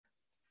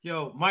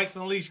Yo, Mike's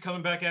Unleashed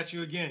coming back at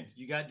you again.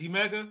 You got D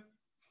Mega.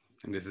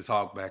 And this is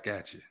Hawk back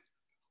at you.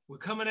 We're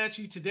coming at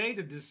you today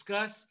to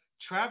discuss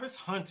Travis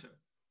Hunter.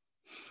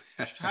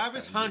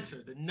 Travis Yeah.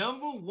 Hunter, the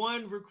number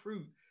one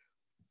recruit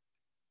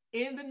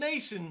in the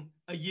nation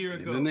a year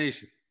In the ago.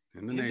 nation.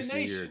 In the In the nation a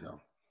year nation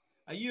ago.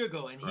 a year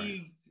ago. And Right.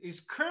 he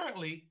is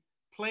currently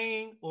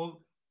playing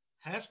or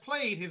has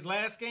played his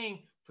last game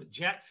for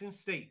Jackson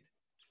State.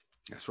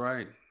 That's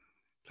right.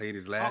 Played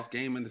his Oh, last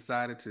game and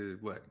decided to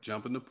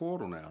jump in the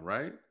portal now,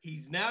 right?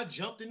 he's now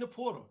jumped in the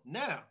portal.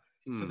 Now,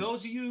 for Hmm.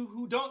 those of you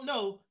who don't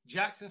know,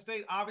 Jackson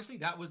State, obviously,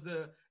 that was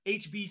the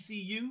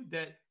HBCU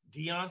that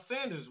Deion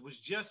Sanders was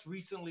just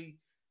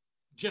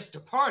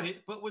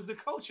departed, but was the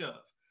coach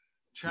of.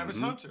 Travis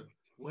Mm-hmm. Hunter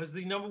was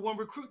the number one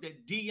recruit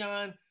that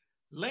Deion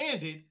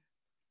landed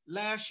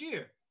last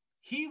year.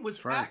 He was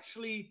That's right.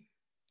 actually,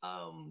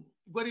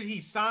 what did he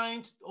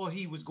sign, or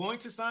he was going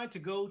to sign to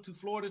go to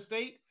Florida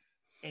State,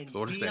 and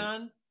Florida State.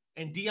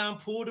 Deion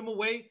pulled him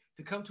away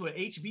to come to an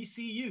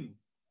HBCU.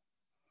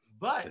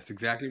 But That's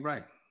exactly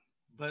right.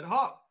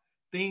 Hawk,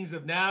 things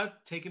have now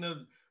taken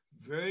a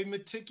very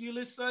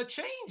meticulous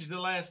change the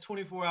last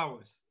 24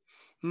 hours.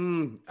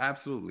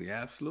 Absolutely,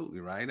 absolutely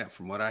right.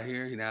 From what I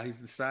hear, now he's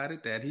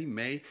decided that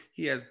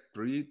he has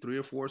three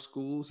or four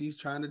schools he's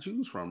trying to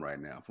choose from right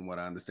now. From what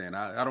I understand,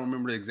 I don't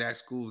remember the exact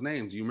schools'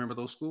 names. Do you remember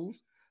those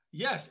schools?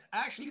 Yes,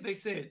 actually, they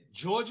said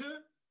Georgia,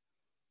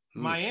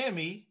 Hmm.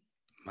 Miami,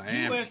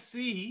 Miami,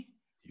 USC,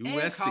 and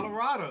USC,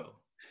 Colorado.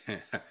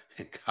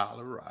 and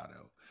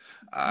Colorado.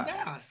 All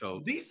right, Now, so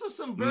these are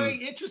some very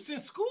mm, interesting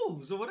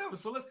schools or whatever.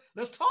 So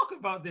let's talk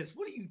about this.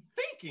 What are you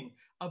thinking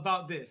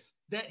about this?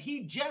 That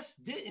he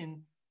just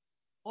didn't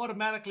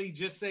automatically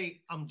just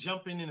say, I'm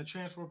jumping in a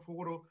transfer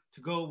portal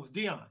to go with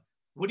Deion.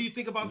 What do you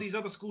think about these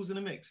other schools in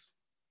the mix?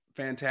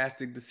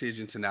 fantastic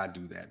decision to not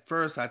do that.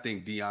 First, I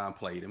think Dion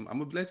played him.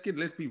 Let's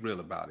be real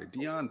about it.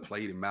 Dion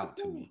played him out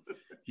to me.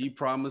 He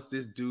promised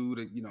this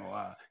dude,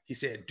 he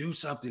said, do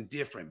something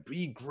different,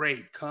 be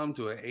great, come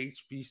to a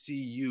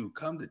HBCU,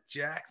 come to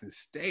Jackson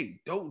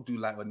State. Don't do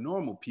like what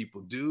normal people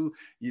do,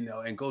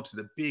 and go to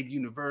the big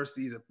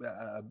universities,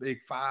 a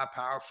big five,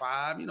 power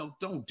five.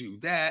 Don't do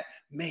that.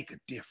 Make a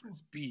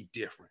difference, be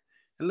different.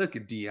 And look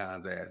at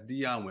Dion's ass.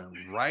 Dion went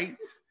right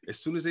as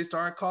soon as they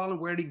started calling.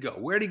 Where'd he go?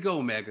 Where'd he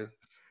go, Mega?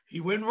 He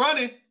went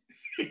running.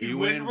 He He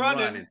went went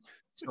running. running.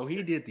 So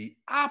he did the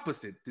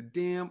opposite, the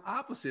damn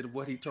opposite of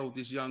what he told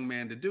this young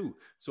man to do.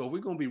 So if we're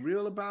going to be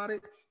real about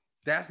it,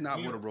 that's not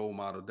what a Real. role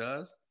model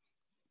does.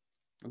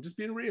 I'm just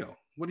being real.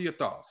 What are your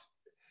thoughts?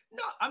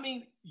 No, I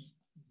mean,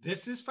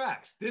 this is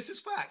facts. This is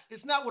facts.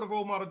 It's not what a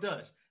role model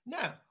does.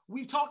 Now,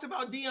 we've talked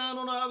about Deion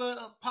on other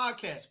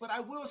podcasts, but I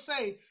will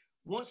say,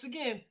 once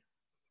again,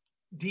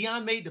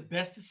 Deion made the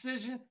best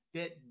decision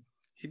that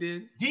He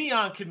did.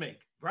 Deion can make,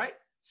 right?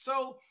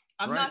 So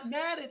Right.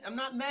 I'm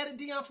not mad at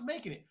Deion for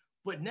making it.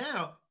 But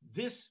now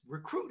this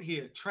recruit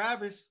here,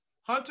 Travis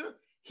Hunter,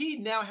 he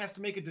now has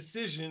to make a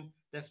decision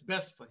that's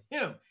best for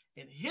him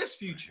and his For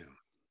future. him.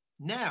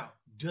 Now,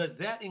 does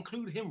that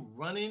include him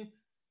running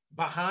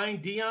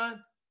behind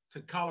Deion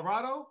to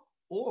Colorado,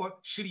 or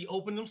should he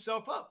open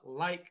himself up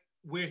like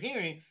we're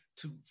hearing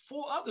to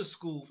four other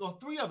schools or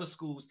three other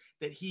schools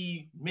that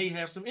he may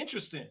have some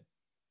interest in?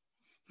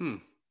 Hmm.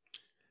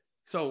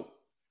 So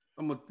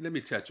let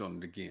me touch on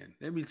it again.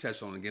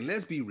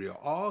 Let's be real.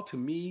 All to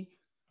me,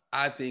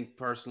 I think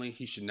personally,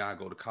 he should not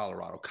go to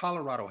Colorado.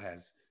 Colorado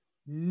has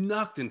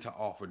nothing to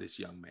offer this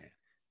young man.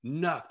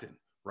 Nothing,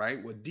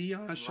 right? What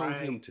Dion showed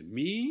him Right. to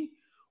me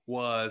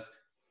was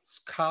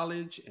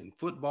college and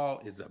football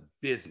is a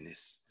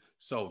business.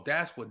 So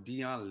that's what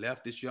Dion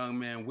left this young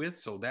man with.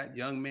 So that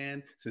young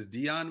man, since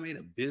Dion made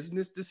a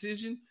business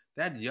decision,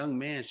 that young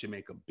man should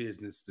make a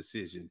business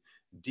decision.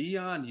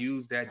 Dion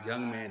used that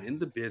young man in Right.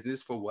 the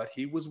business for what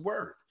he was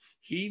worth.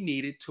 He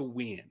needed to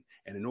win.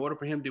 And in order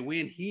for him to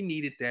win, he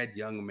needed that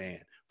young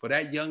man. For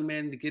that young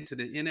man to get to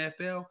the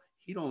NFL,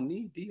 he don't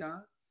need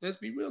Dion. Let's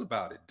be real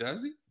about it,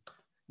 does he?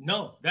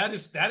 No, that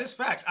is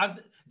facts.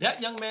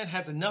 That young man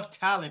has enough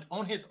talent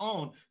on his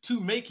own to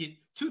make it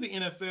to the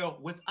NFL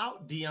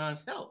without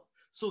Deion's help.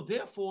 So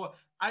therefore,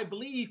 I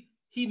believe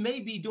he may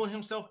be doing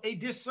himself a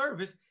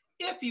disservice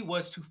if he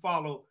was to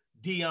follow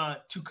Deion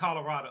to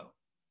Colorado.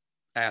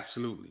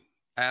 Absolutely.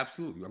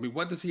 Absolutely. I mean,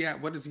 what does he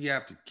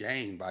have to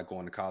gain by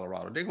going to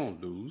Colorado? They're gonna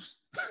lose.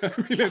 I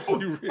mean, let's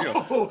be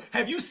real.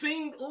 Have you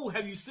seen? Oh,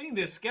 have you seen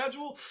their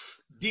schedule,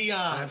 Dion?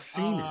 I've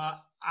seen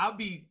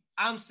it.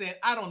 I'm saying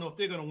I don't know if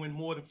they're going to win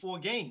more than 4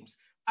 games.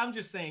 I'm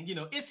just saying,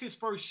 it's his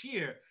first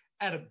year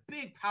at a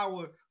big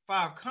Power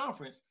Five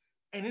conference,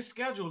 and his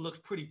schedule looks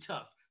pretty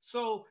tough.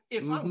 So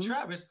if I'm Mm-hmm.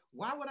 Travis,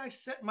 why would I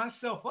set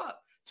myself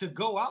up to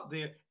go out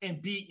there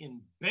and be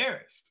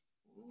embarrassed?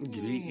 Be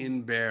Mm,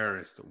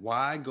 embarrassed.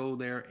 Why go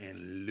there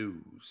and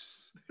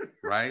lose?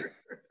 Right?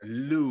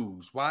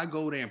 Lose. Why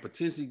go there and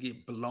potentially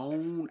get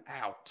blown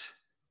out?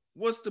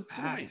 What's the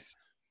point? facts,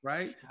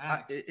 Right?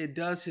 facts. It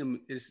does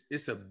him.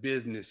 It's a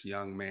business,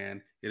 young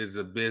man. It is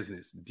a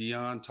business.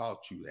 Dion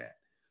taught you that.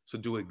 So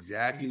do There you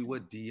exactly go.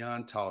 what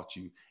Dion taught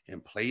you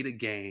and play the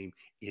game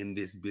in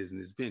this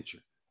business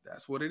venture.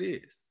 That's what it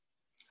is.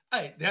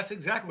 Hey, that's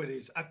exactly what it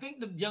is. I think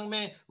the young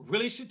man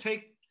really should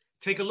take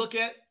a look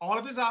at all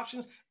of his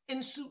options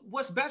and see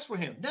what's best for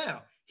him.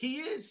 Now, he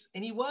is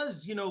and he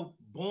was,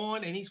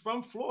 born and he's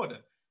from Florida.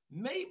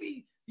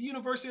 Maybe the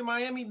University of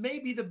Miami may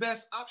be the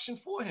best option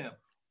for him,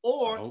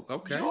 or Oh,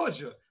 okay.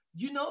 Georgia.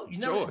 You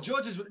never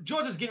Georgia.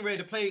 Georgia's getting ready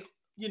to play,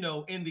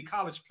 in the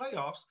college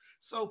playoffs.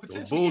 So Those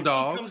potentially, if he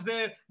Bulldogs. comes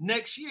there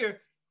next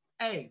year,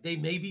 hey, they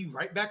may be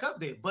right back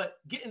up there. But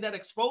getting that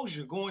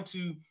exposure, going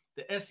to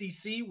the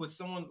SEC with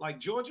someone like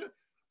Georgia,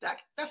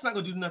 that's not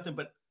going to do nothing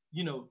but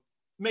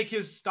make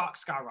his stock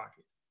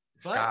skyrocket.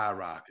 But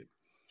Skyrocket.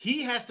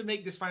 he has to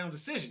make this final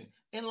decision.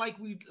 And like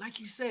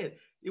you said,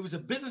 it was a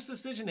business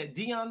decision that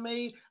Deion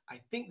made. I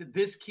think that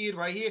this kid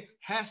right here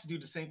has to do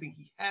the same thing.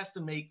 He has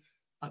to make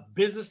a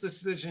business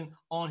decision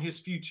on his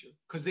future,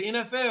 because the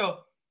NFL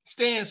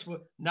stands for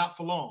not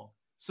for long.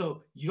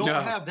 So you don't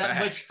have that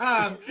much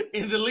time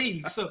in the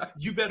league. So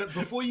you better,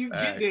 before you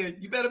get there,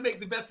 you better make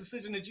the best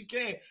decision that you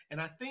can.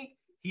 And I think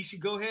he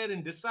should go ahead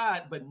and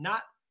decide, but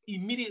not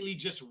immediately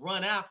just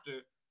run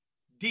after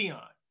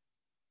Deion.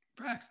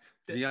 Facts.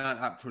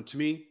 Deion, to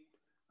me,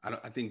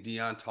 I think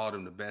Deion taught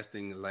him the best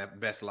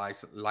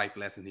life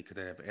lesson he could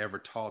have ever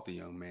taught the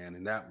young man,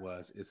 and that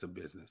was, it's a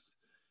business.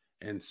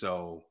 And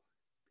so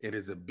it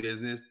is a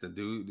business.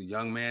 The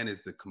young man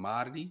is the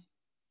commodity,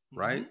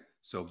 right? Mm-hmm.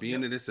 So being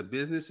that it's a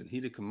business and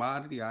he the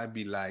commodity, I'd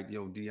be like,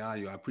 yo,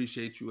 Deion, I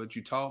appreciate you, what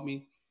you taught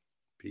me.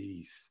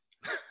 Peace.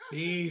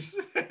 Peace.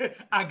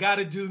 I got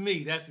to do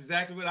me. That's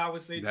exactly what I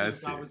would say too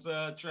if I was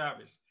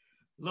Travis.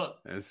 Look,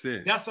 that's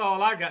it. That's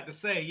all I got to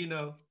say. You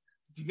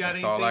got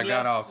that's all I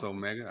got also,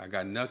 Megan. I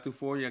got nothing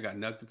for you. I got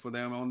nothing for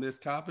them on this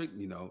topic.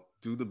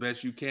 Do the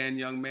best you can,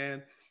 young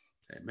man.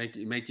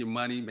 Make your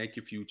money, make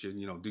your future,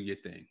 do your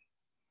thing.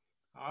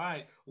 All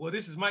right. Well,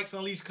 this is Mike's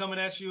Unleashed coming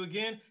at you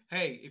again.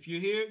 Hey, if you're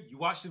here, you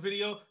watch the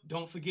video,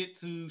 don't forget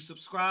to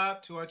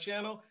subscribe to our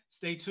channel.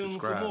 Stay tuned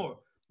for more.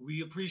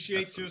 We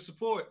appreciate your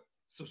support.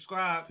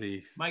 Subscribe.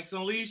 Peace. Mike's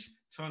Unleashed.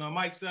 Turn our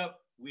mics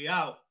up. We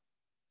out.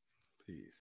 Peace.